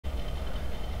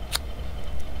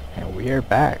We are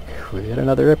back with yet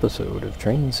another episode of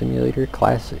Train Simulator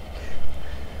Classic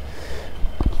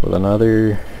with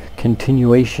another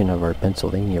continuation of our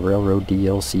Pennsylvania Railroad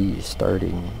DLC,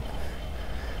 starting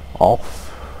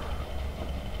off,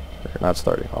 or not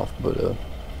starting off, but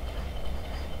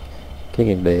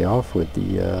kicking day off with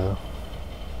the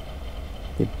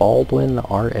Baldwin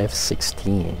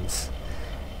RF-16s.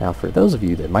 Now, for those of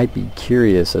you that might be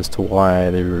curious as to why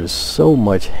there was so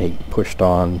much hate pushed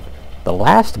on the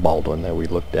last Baldwin that we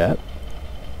looked at,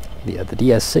 the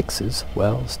DS6s,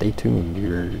 well, stay tuned.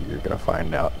 You're gonna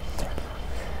find out.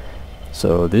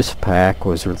 So this pack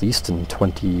was released in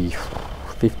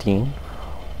 2015,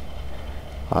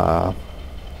 and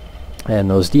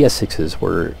those DS6s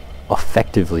were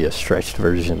effectively a stretched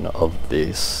version of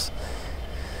this.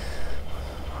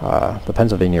 The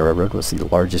Pennsylvania Railroad was the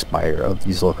largest buyer of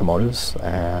these locomotives.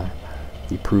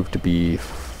 They proved to be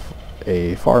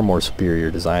a far more superior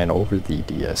design over the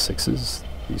DS6s.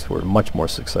 These were much more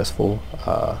successful.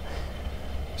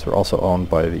 These were also owned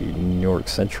by the New York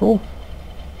Central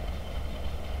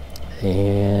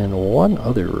and one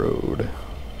other road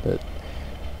that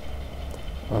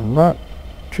I'm not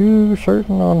too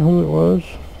certain on who it was.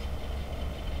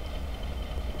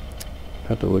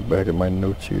 Have to look back at my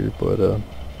notes here, but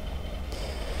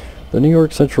the New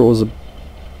York Central was a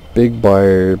big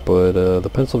buyer, but the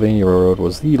Pennsylvania Railroad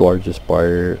was the largest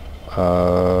buyer.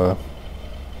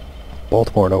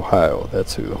 Baltimore and Ohio,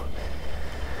 that's who.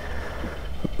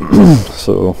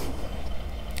 So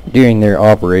during their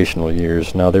operational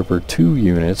years, now there were 2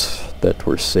 units that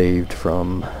were saved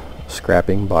from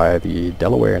scrapping by the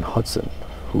Delaware and Hudson,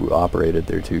 who operated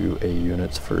their 2A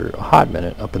units for a hot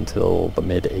minute up until the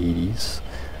mid-80s.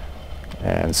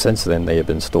 And since then they have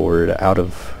been stored out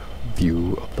of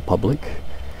view of the public.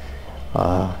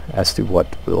 As to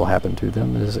what will happen to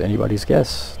them is anybody's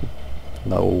guess.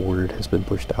 No word has been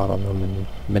pushed out on them in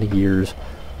many years,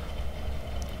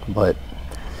 but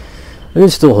there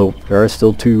is still hope. There are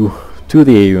still two of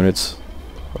the A units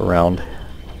around.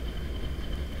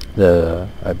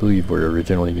 I believe were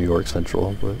originally New York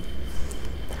Central, but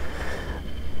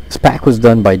this pack was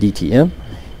done by DTM.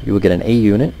 You will get an A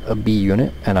unit, a B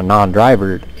unit, and a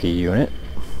non-drivered A unit.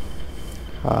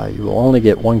 You will only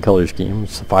get one color scheme.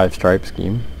 It's a 5-stripe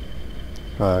scheme,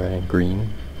 in green.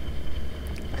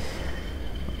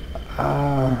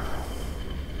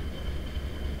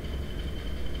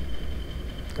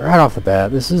 Right off the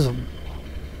bat, this is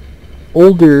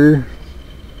older,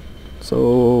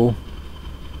 so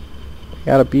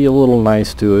gotta be a little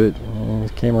nice to it.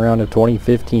 It came around in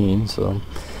 2015, so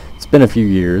it's been a few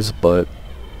years, but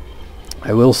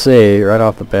I will say right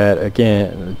off the bat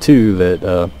again too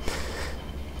that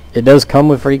it does come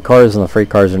with freight cars, and the freight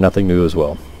cars are nothing new as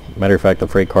well. Matter of fact, the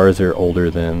freight cars are older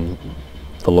than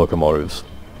the locomotives.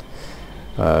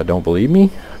 Don't believe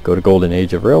me? Go to Golden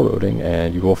Age of Railroading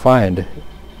and you will find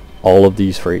all of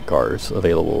these freight cars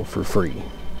available for free.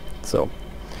 So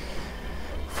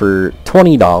for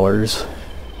 $20,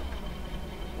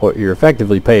 what you're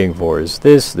effectively paying for is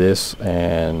this,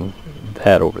 and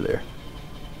that over there.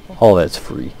 All that's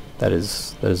free. That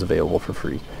is available for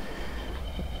free.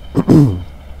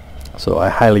 So I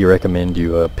highly recommend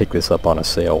you pick this up on a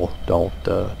sale.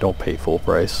 Don't pay full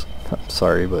price. I'm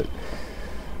sorry, but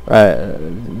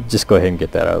just go ahead and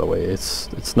get that out of the way.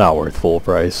 It's not worth full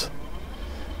price.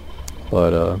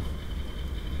 But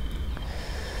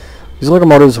these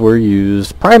locomotives were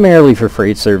used primarily for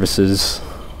freight services.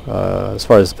 As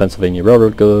far as the Pennsylvania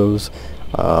Railroad goes,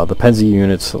 the Pennsy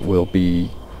units will be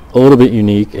a little bit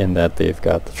unique in that they've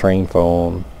got the train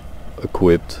phone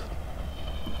equipped,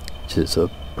 which is a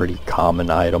pretty common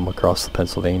item across the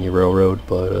Pennsylvania Railroad,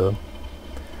 but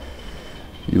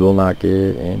you will not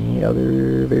get any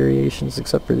other variations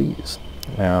except for these.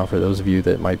 Now, for those of you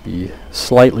that might be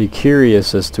slightly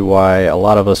curious as to why a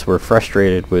lot of us were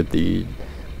frustrated with the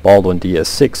Baldwin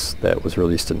DS6 that was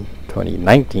released in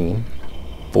 2019,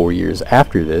 4 years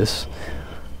after this,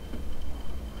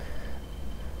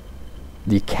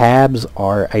 the cabs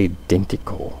are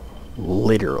identical,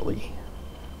 literally.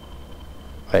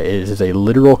 It is a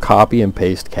literal copy and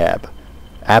paste cab.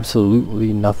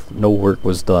 Absolutely no work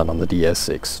was done on the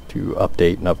DS6 to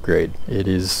update and upgrade. It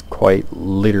is quite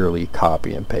literally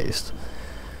copy and paste.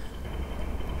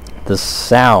 The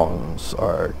sounds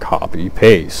are copy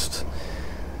paste.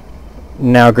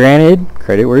 Now granted,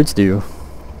 credit where it's due,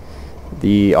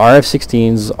 the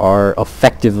RF-16s are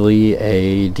effectively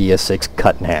a DS6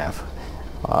 cut in half.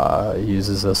 It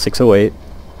uses a 608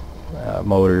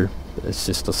 motor. It's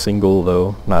just a single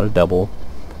though, not a double.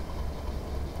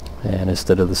 And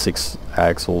instead of the 6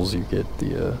 axles, you get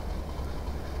the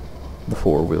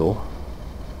 4-wheel,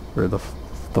 or the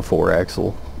the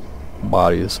 4-axle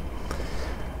bodies.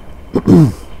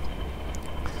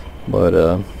 But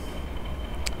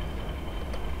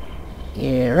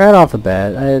yeah, right off the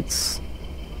bat,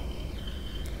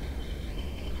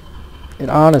 it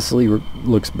honestly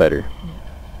looks better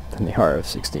than the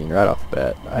RF-16 right off the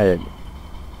bat.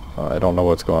 I don't know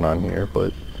what's going on here,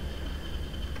 but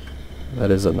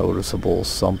that is a noticeable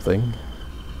something.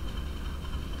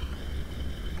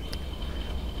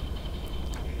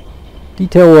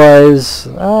 Detail-wise,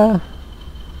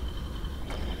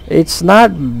 it's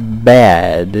not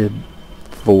bad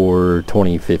for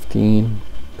 2015.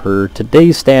 Per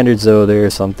today's standards, though, there are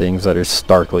some things that are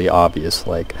starkly obvious,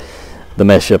 like the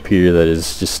mesh up here that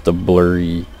is just a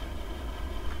blurry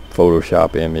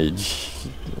Photoshop image.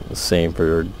 Same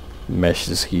for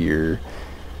meshes here.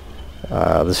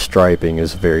 The striping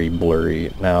is very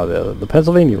blurry. Now the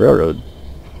Pennsylvania Railroad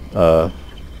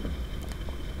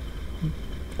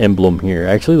emblem here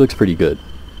actually looks pretty good.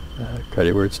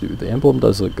 Credit where it's due. The emblem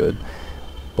does look good,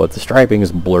 but the striping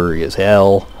is blurry as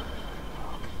hell.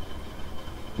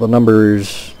 The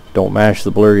numbers don't match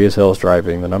the blurry as hell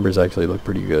striping. The numbers actually look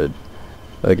pretty good.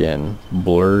 Again,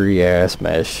 blurry ass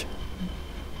mesh.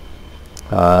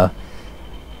 And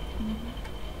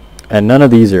none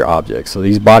of these are objects, so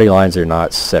these body lines are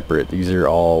not separate. These are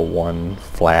all one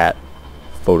flat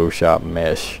Photoshop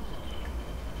mesh.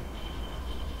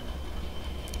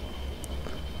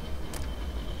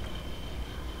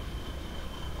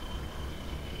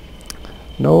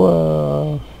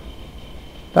 No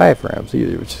diaphragms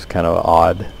either, which is kind of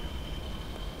odd.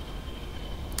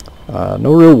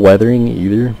 No real weathering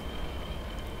either,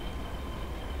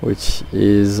 which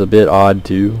is a bit odd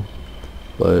too,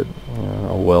 but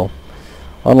oh well.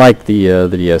 Unlike the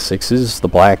DS6s, the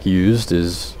black used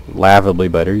is laughably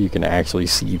better. You can actually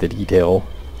see the detail.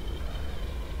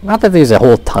 Not that there's a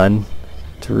whole ton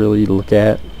to really look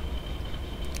at,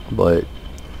 but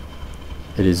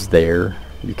it is there.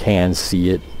 You can see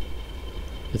it.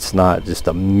 It's not just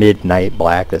a midnight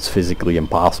black that's physically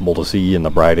impossible to see in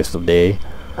the brightest of day.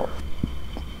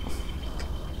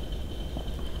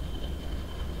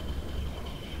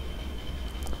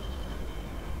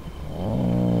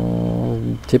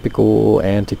 Typical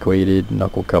antiquated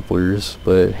knuckle couplers,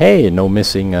 but hey, no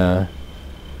missing no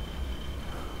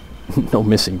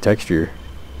missing texture.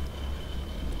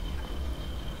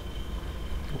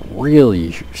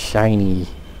 Really shiny,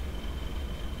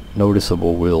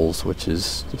 noticeable wheels, which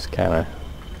is just kind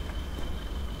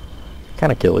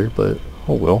of killer, but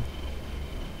oh well.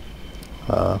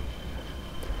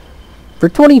 For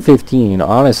 2015,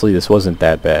 honestly, this wasn't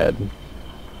that bad.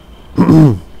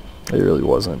 It really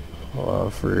wasn't.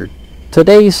 For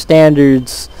today's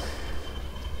standards,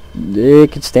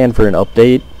 it could stand for an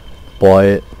update,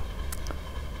 but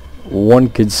one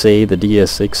could say the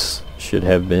DS6 should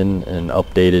have been an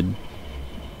updated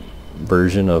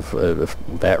version of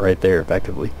that right there,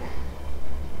 effectively.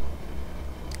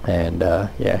 And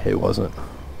yeah, it wasn't.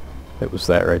 It was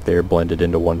that right there blended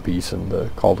into one piece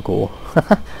and called cool.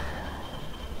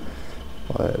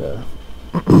 But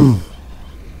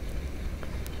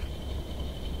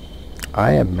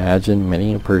I imagine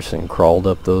many a person crawled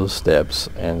up those steps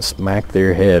and smacked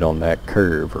their head on that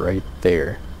curve right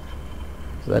there.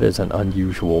 That is an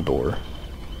unusual door.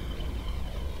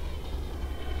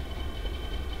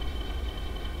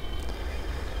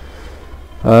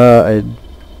 I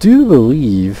do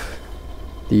believe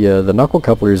the knuckle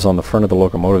couplers on the front of the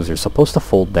locomotives are supposed to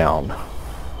fold down.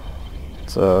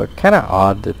 It's kind of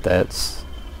odd that that's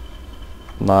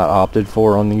not opted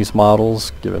for on these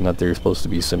models, given that they're supposed to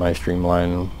be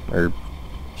semi-streamlined or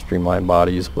streamlined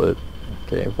bodies, but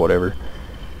okay, whatever.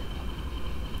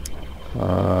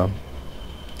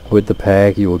 With the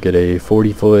pack, you will get a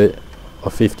 40-foot, a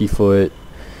 50-foot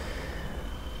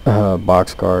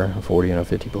boxcar, a 40 and a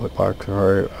 50-foot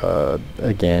boxcar.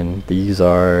 Again, these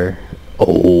are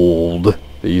old.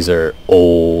 These are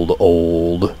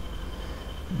old.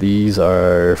 These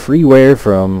are freeware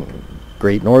from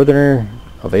Great Northerner,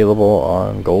 available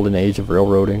on Golden Age of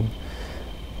Railroading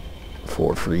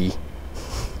for free.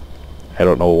 I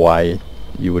don't know why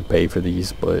you would pay for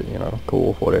these, but you know,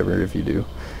 cool, whatever if you do.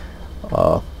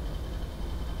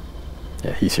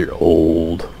 Yeah, these are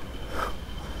old.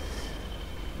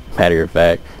 Matter of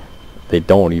fact, they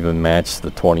don't even match the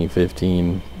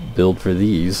 2015 build for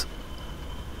these.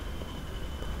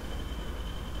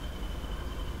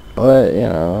 But, you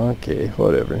know, okay,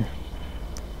 whatever.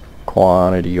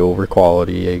 Quantity over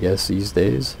quality, I guess, these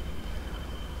days.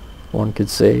 One could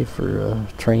say, for a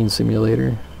train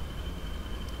simulator.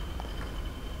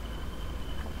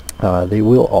 They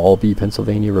will all be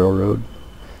Pennsylvania Railroad.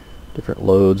 Different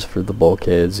loads for the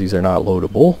bulkheads. These are not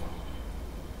loadable.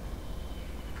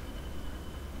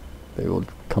 They will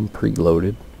come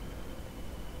preloaded.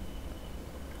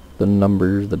 The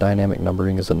numbers, the dynamic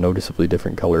numbering is a noticeably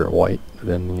different color of white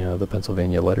than the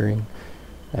Pennsylvania lettering,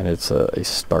 and it's a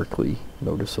starkly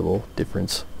noticeable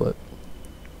difference, but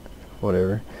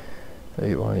whatever.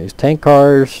 They want to use tank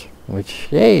cars, which,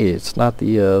 hey, it's not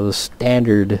the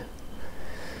standard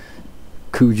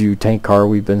Kuju tank car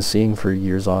we've been seeing for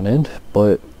years on end,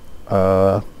 but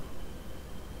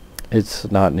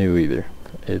it's not new either.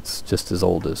 It's just as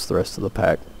old as the rest of the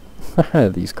pack.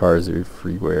 These cars are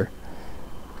freeware.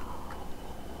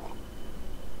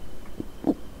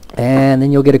 And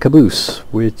then you'll get a caboose,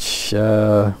 which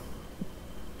yeah,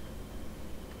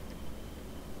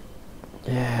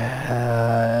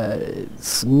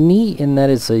 it's neat in that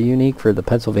it's unique for the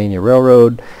Pennsylvania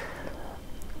Railroad,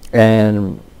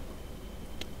 and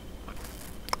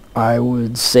I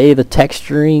would say the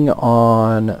texturing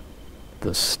on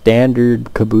the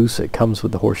standard caboose that comes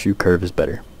with the horseshoe curve is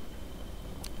better.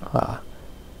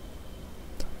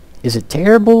 Is it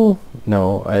terrible?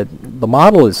 No, the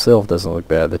model itself doesn't look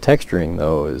bad. The texturing,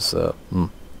 though, is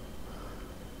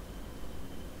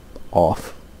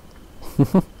off,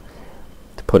 to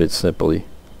put it simply.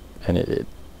 And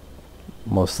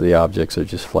most of the objects are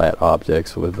just flat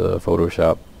objects with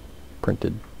Photoshop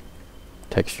printed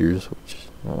textures, which,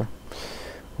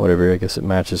 whatever. I guess it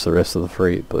matches the rest of the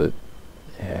freight, but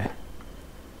yeah.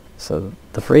 So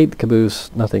the freight caboose,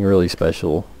 nothing really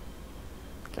special.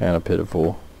 Kind of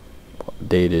pitiful.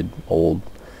 Dated, old.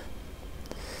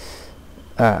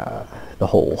 The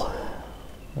whole.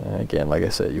 Again, like I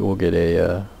said, you will get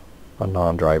a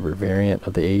non-driver variant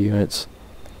of the A units.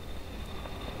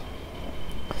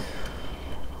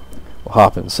 We'll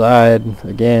hop inside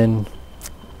again.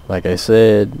 Like I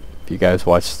said, if you guys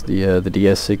watched the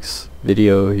DS6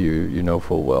 video, you know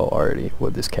full well already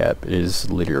what this cap is.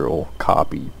 Literal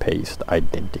copy paste,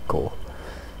 identical.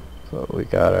 So we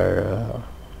got our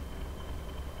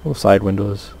little side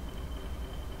windows.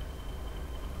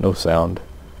 No sound.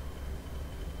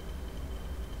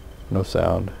 No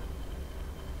sound.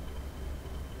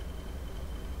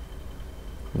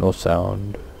 No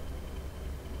sound.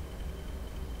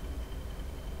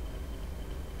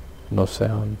 No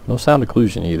sound. No sound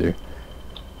occlusion either.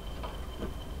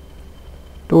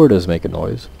 Door does make a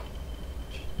noise,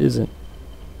 which isn't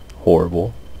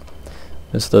horrible.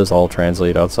 This does all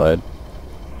translate outside.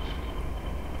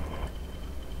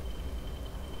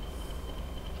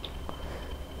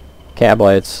 Cab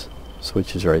lights,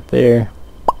 switches right there.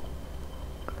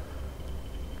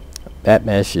 That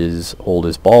mesh is old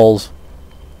as balls,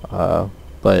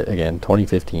 but again,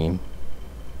 2015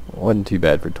 wasn't too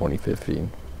bad for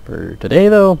 2015. For today,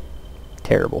 though,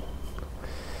 terrible.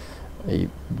 A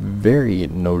very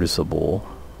noticeable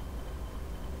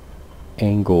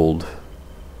angled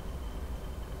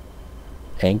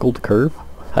curve.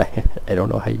 I don't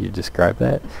know how you describe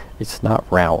that. It's not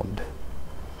round.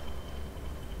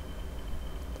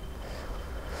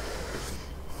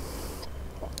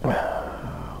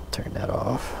 I'll turn that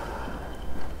off.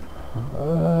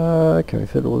 Can we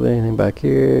fiddle with anything back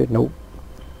here? Nope.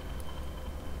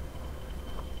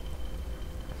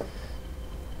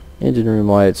 Engine room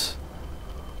lights.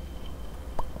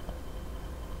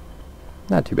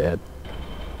 Not too bad.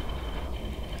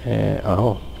 And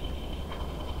oh,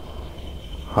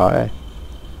 hi.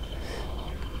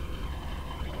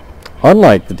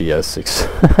 Unlike the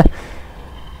DS6,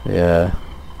 yeah,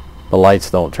 the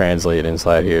lights don't translate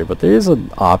inside here, but there is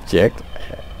an object.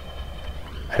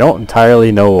 I don't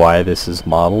entirely know why this is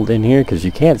modeled in here, because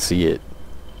you can't see it,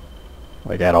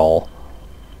 like, at all.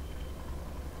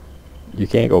 You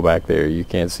can't go back there, you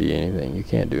can't see anything, you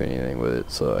can't do anything with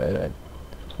it, so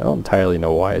I don't entirely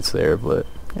know why it's there, but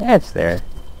yeah, it's there.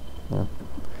 Yeah.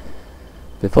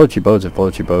 If it floats your boat, it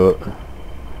floats your boat.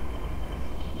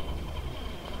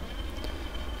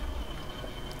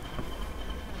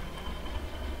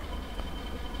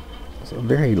 It's a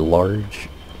very large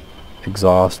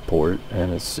exhaust port,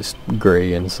 and it's just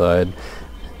gray inside.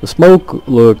 The smoke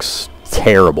looks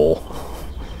terrible.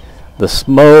 The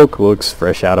smoke looks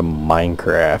fresh out of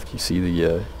Minecraft. You see the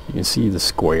you can see the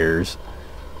squares.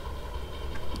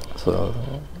 So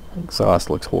exhaust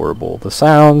looks horrible. The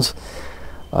sounds,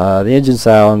 the engine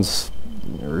sounds,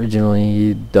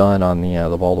 originally done on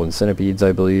the Baldwin centipedes,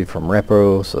 I believe, from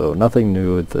Repro. So nothing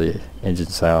new with the engine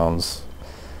sounds.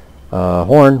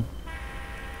 Horn.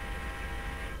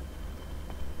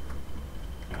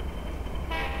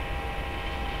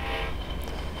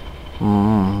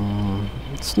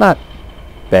 It's not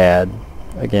bad.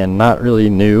 Again, not really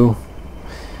new.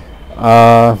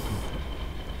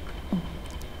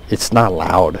 it's not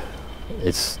loud.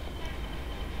 It's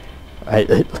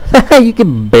you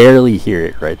can barely hear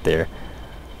it right there.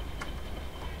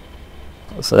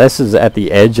 So this is at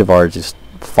the edge of our just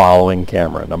following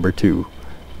camera, number 2.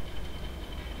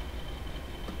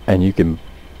 And you can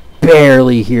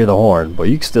barely hear the horn, but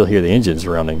you can still hear the engines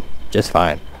running just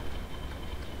fine.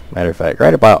 Matter of fact,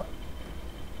 right about,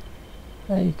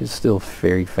 you can still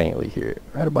very faintly hear it.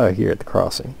 Right about here at the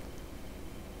crossing.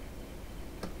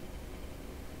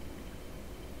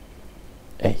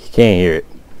 You can't hear it.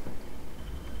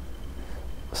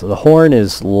 So the horn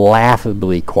is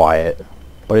laughably quiet,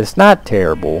 but it's not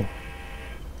terrible.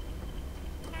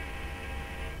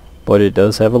 But it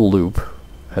does have a loop,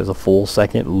 has a full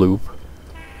second loop.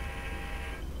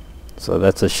 So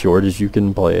that's as short as you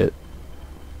can play it.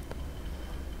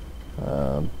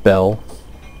 Bell.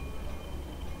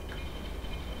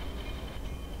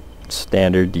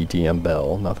 Standard DTM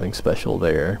bell, nothing special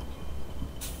there.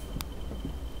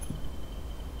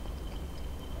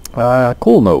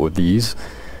 Cool note with these,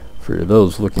 for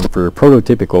those looking for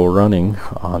prototypical running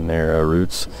on their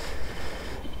routes,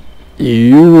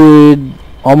 you would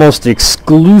almost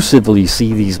exclusively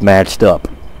see these matched up.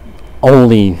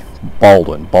 Only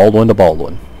Baldwin to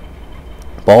Baldwin.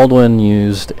 Baldwin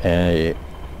used a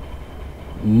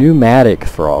pneumatic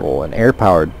throttle, an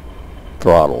air-powered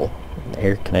throttle, an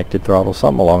air-connected throttle,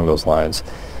 something along those lines.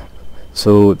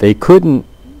 So they couldn't,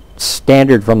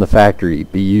 standard from the factory,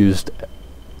 be used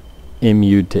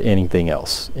immued to anything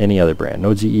else, any other brand.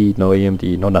 No GE, no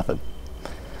AMD, no nothing.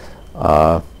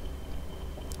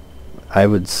 I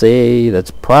would say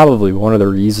that's probably one of the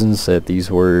reasons that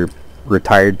these were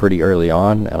retired pretty early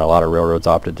on, and a lot of railroads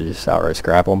opted to just outright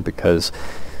scrap them, because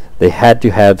they had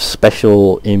to have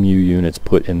special MU units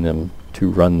put in them to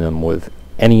run them with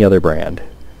any other brand.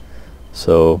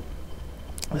 So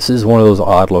this is one of those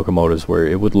odd locomotives where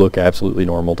it would look absolutely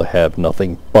normal to have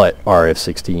nothing but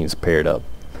RF-16s paired up.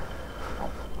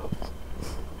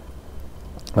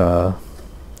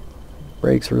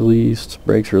 Brakes released.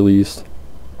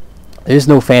 There's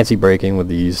no fancy braking with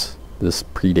these. This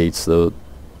predates the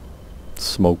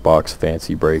smoke box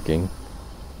fancy braking.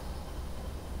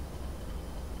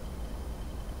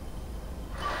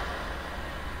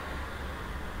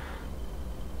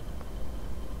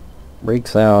 Brake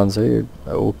sounds are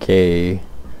okay.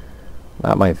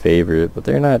 Not my favorite, but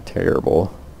they're not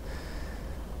terrible.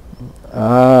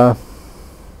 I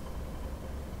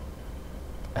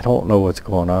don't know what's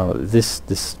going on. This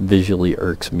visually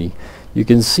irks me. You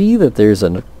can see that there's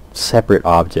a separate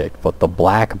object, but the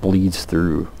black bleeds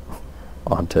through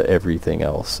onto everything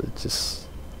else. It just...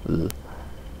 ugh.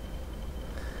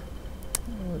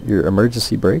 Your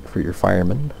emergency brake for your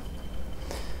firemen.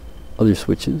 Other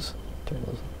switches. Turn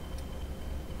those on.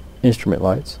 Instrument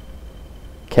lights.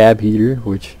 Cab heater,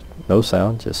 which no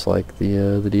sound, just like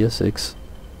the DS6.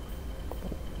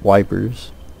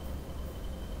 Wipers.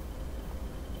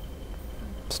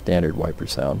 Standard wiper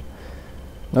sound.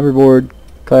 Number board,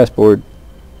 class board,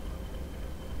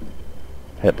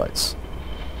 headlights.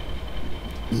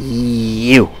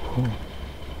 Ew.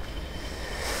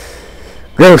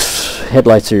 Gross.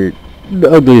 Headlights are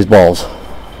ugly as balls,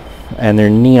 and they're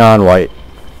neon white,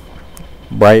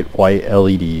 bright white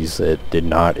LEDs that did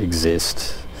not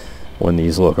exist when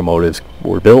these locomotives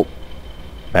were built.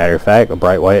 Matter of fact, the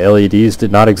bright white LEDs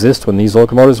did not exist when these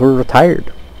locomotives were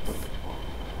retired.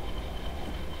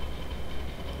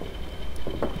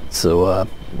 So,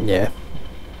 yeah,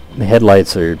 the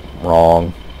headlights are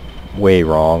wrong, way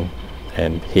wrong,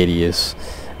 and hideous,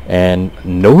 and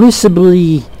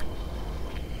noticeably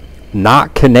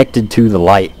not connected to the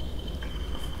light.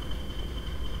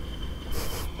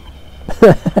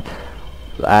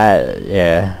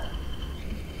 Yeah,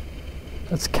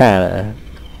 that's kind of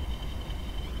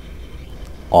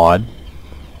odd,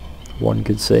 one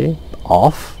could say.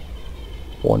 Off,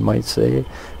 one might say.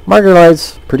 Marker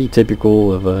lights, pretty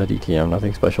typical of DTM,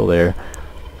 nothing special there.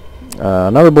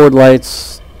 Number board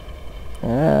lights,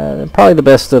 probably the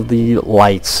best of the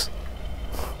lights.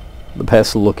 The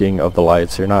best looking of the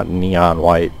lights. They're not neon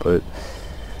white, but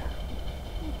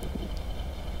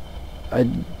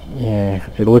yeah,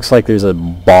 it looks like there's a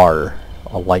bar,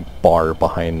 a light bar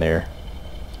behind there.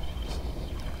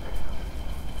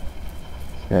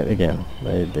 Again,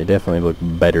 they definitely look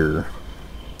better.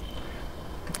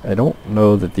 I don't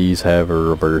know that these have a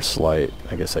reverse light.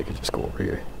 I guess I could just go over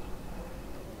here.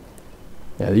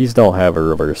 Yeah, these don't have a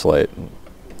reverse light.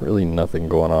 Really nothing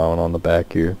going on the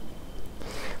back here.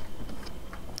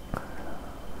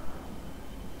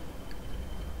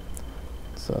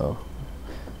 So,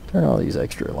 turn all these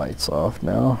extra lights off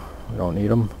now. We don't need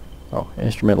them. Oh,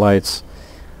 instrument lights.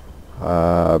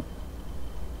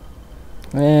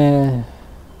 Not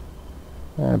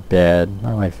bad.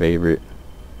 Not my favorite.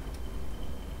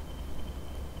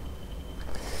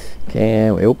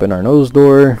 Okay, we open our nose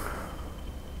door.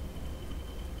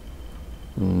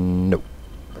 Nope.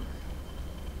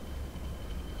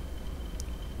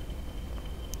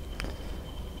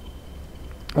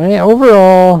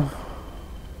 Overall...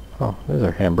 Oh, there's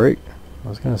our handbrake. I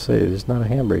was gonna say, there's not a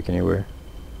handbrake anywhere.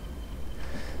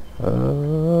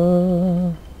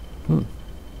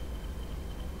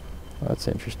 That's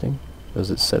interesting.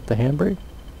 Does it set the handbrake?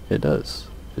 It does.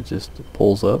 It just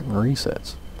pulls up and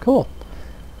resets. Cool.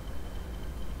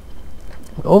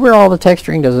 Overall, the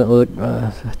texturing doesn't look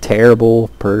terrible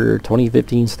per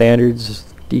 2015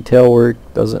 standards. Detail work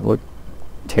doesn't look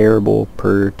terrible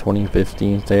per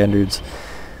 2015 standards.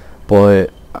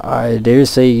 But I dare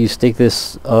say you stick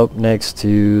this up next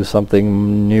to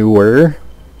something newer,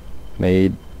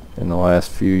 made in the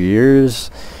last few years,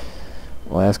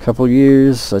 last couple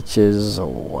years, such as,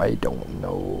 oh, I don't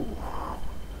know.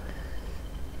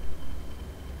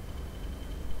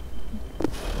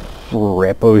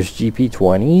 Repo's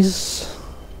GP20s.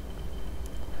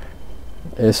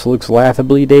 This looks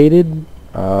laughably dated.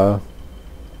 I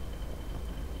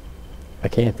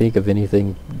can't think of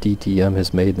anything DTM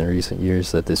has made in the recent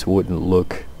years that this wouldn't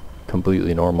look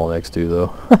completely normal next to,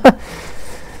 though.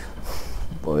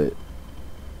 But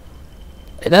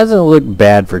it doesn't look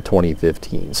bad for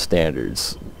 2015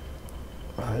 standards.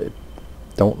 I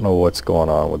don't know what's going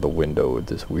on with the window with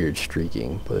this weird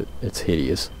streaking, but it's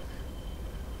hideous.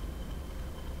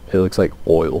 It looks like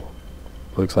oil.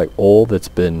 It looks like oil that's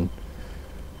been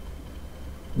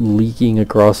leaking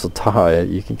across the top.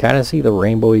 You can kind of see the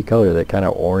rainbowy color, that kind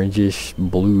of orangish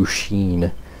blue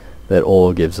sheen that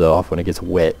oil gives off when it gets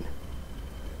wet.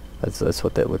 That's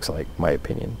what that looks like, in my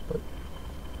opinion. But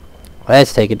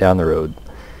let's take it down the road.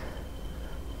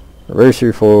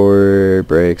 Reverser forward,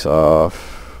 brakes off.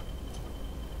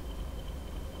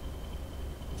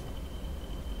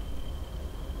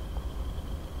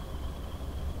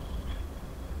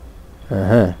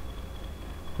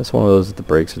 That's one of those that the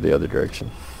brakes are the other direction.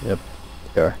 Yep,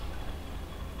 they are.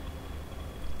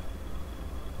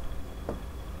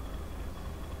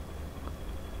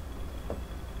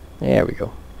 There we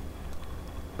go.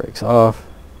 Brakes off.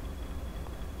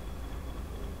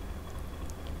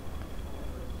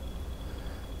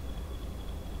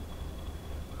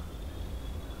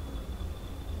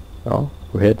 Well,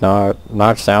 we hit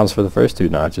notch sounds for the first two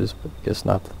notches, but I guess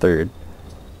not the third.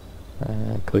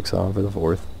 Clicks on for the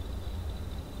fourth.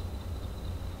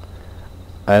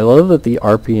 I love that the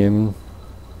RPM,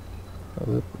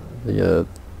 the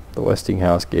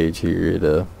Westinghouse gauge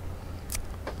here,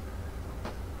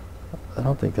 I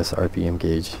don't think that's RPM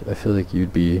gauge. I feel like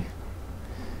you'd be,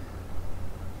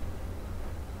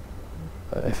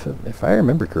 if I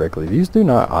remember correctly, these do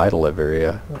not idle at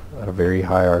a very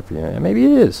high RPM. And maybe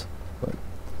it is, but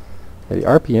the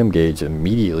RPM gauge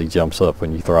immediately jumps up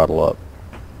when you throttle up,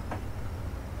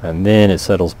 and then it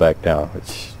settles back down,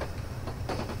 which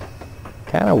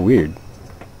kind of weird.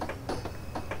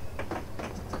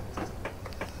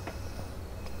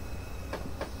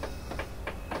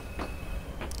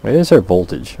 It is our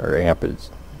voltage, our ampage.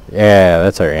 Yeah,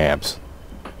 that's our amps.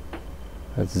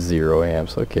 That's 0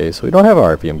 amps. Okay, so we don't have an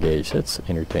RPM gauge. That's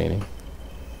entertaining.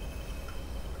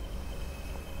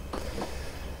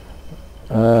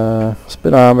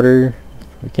 Speedometer.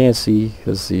 We can't see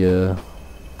because the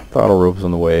throttle rope's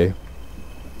in the way.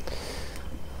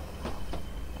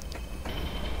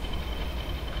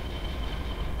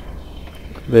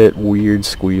 That weird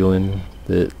squealing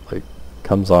that like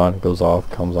comes on, goes off,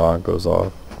 comes on, goes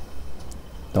off.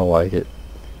 Don't like it.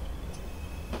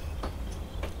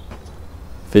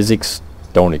 Physics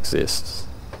don't exist.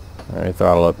 Alright,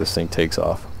 throttle up, this thing takes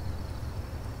off.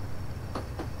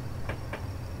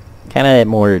 Kind of that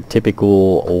more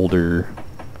typical older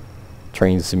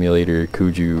train simulator,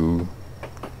 Kuju,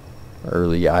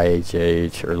 early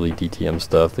IHH, early DTM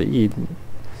stuff that you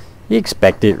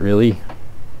expect it, really.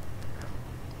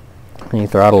 And you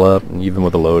throttle up, and even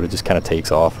with a load, it just kind of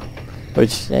takes off.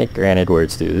 Which, granted, where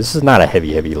it's due. This is not a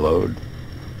heavy load.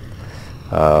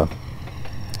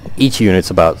 Each unit's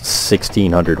about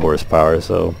 1,600 horsepower,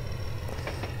 so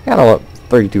got a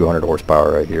 3,200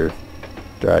 horsepower right here,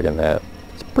 dragging that.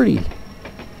 It's pretty.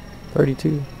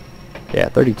 32. Yeah,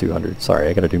 3,200. Sorry,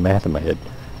 I gotta do math in my head.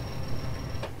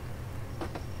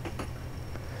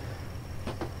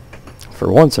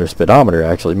 For once, our speedometer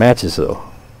actually matches, though.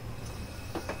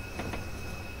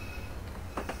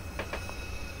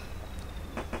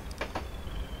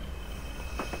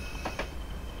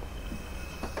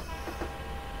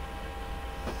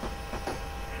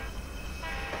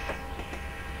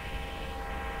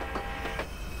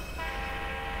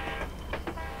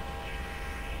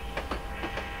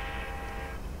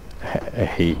 I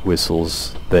hate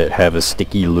whistles that have a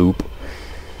sticky loop.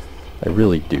 I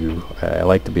really do. I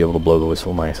like to be able to blow the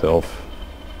whistle myself.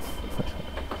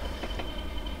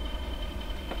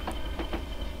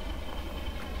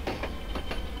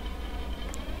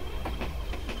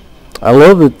 I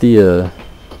love that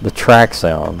the track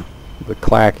sound, the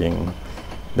clacking,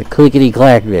 the clickety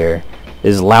clack there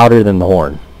is louder than the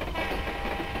horn.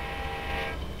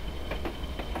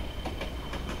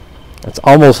 It's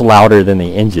almost louder than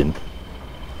the engine.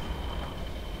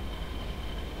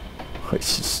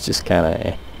 It's just kind of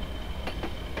eh.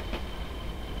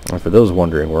 And for those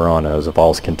wondering, we're on a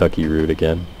Zavals, Kentucky route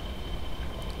again.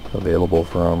 Available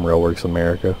from Railworks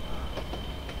America.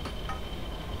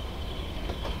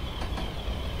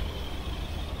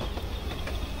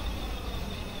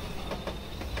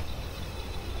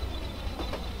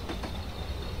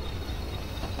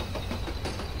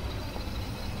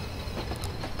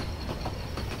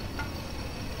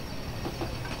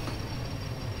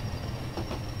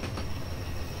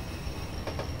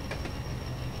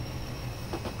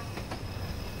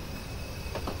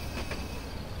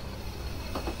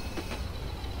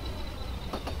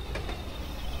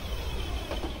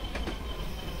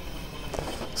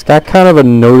 It's got kind of a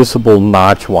noticeable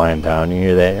notch wind down. You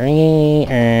hear that?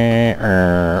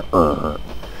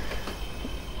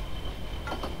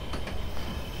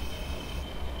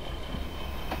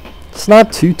 It's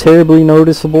not too terribly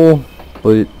noticeable,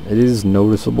 but it is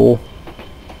noticeable.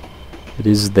 It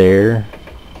is there.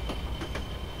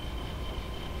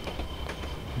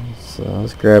 So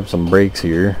let's grab some brakes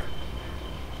here.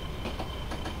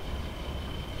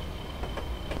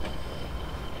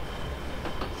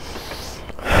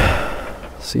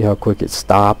 See how quick it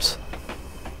stops.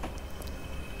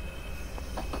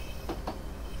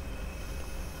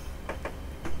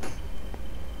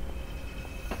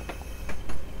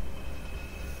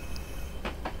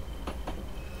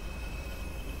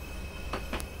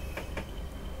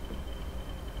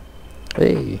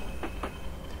 Hey,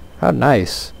 how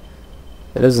nice.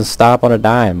 It doesn't stop on a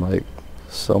dime like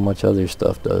so much other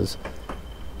stuff does.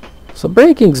 So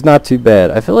braking's not too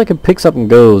bad. I feel like it picks up and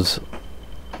goes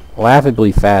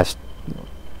laughably fast,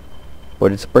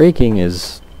 but its braking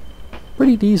is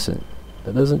pretty decent.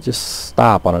 It doesn't just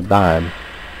stop on a dime.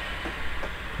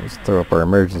 Let's throw up our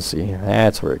emergency.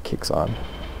 That's where it kicks on.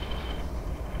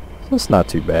 So it's not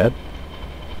too bad.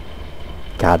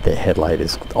 God, that headlight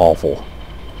is awful.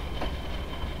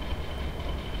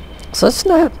 So that's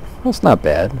not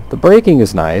bad. The braking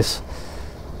is nice.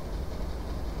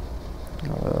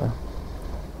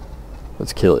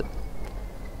 Let's kill it.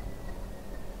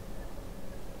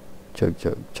 Chug,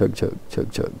 chug, chug, chug,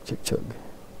 chug, chug, chug, chug.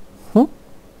 Huh?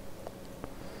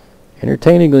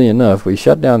 Entertainingly enough, we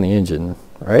shut down the engine,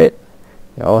 right?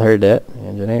 Y'all heard that. The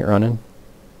engine ain't running.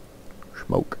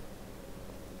 Smoke.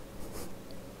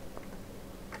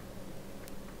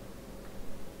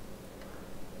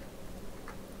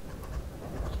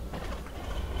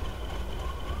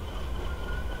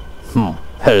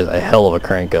 That is a hell of a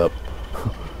crank up.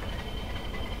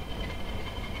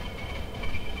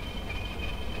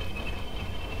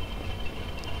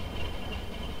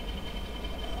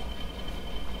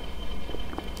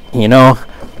 You know,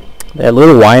 that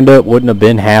little wind-up wouldn't have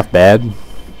been half bad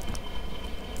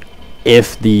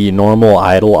if the normal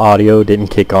idle audio didn't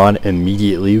kick on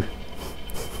immediately.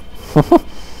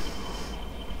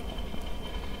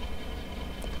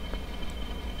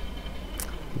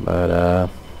 But,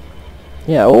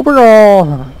 yeah,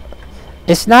 overall,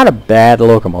 it's not a bad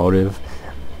locomotive.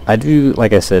 I do,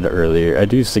 like I said earlier, I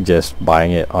do suggest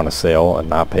buying it on a sale and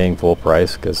not paying full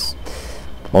price, because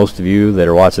most of you that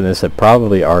are watching this have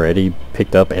probably already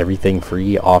picked up everything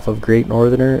free off of Great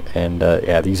Northerner, and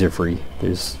yeah, these are free.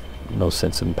 There's no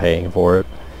sense in paying for it.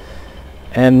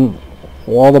 And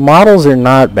while the models are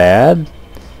not bad,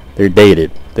 they're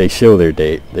dated. They show their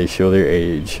date. They show their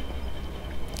age.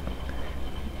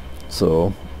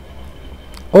 So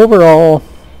overall,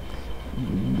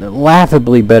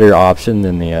 laughably better option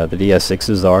than the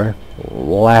DS6s are.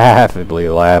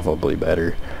 Laughably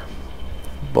better.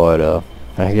 But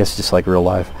I guess just like real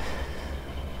life.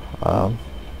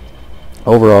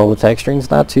 Overall, the texturing's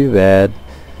not too bad.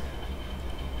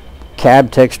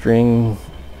 Cab texturing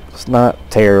is not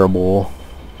terrible.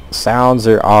 Sounds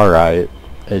are alright.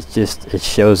 It's just, it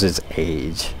shows its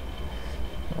age.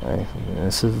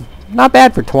 This is not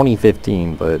bad for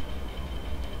 2015, but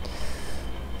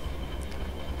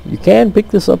you can pick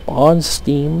this up on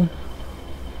Steam.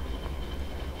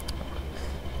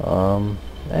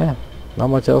 Yeah, not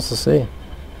much else to say.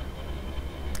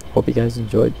 Hope you guys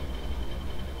enjoyed.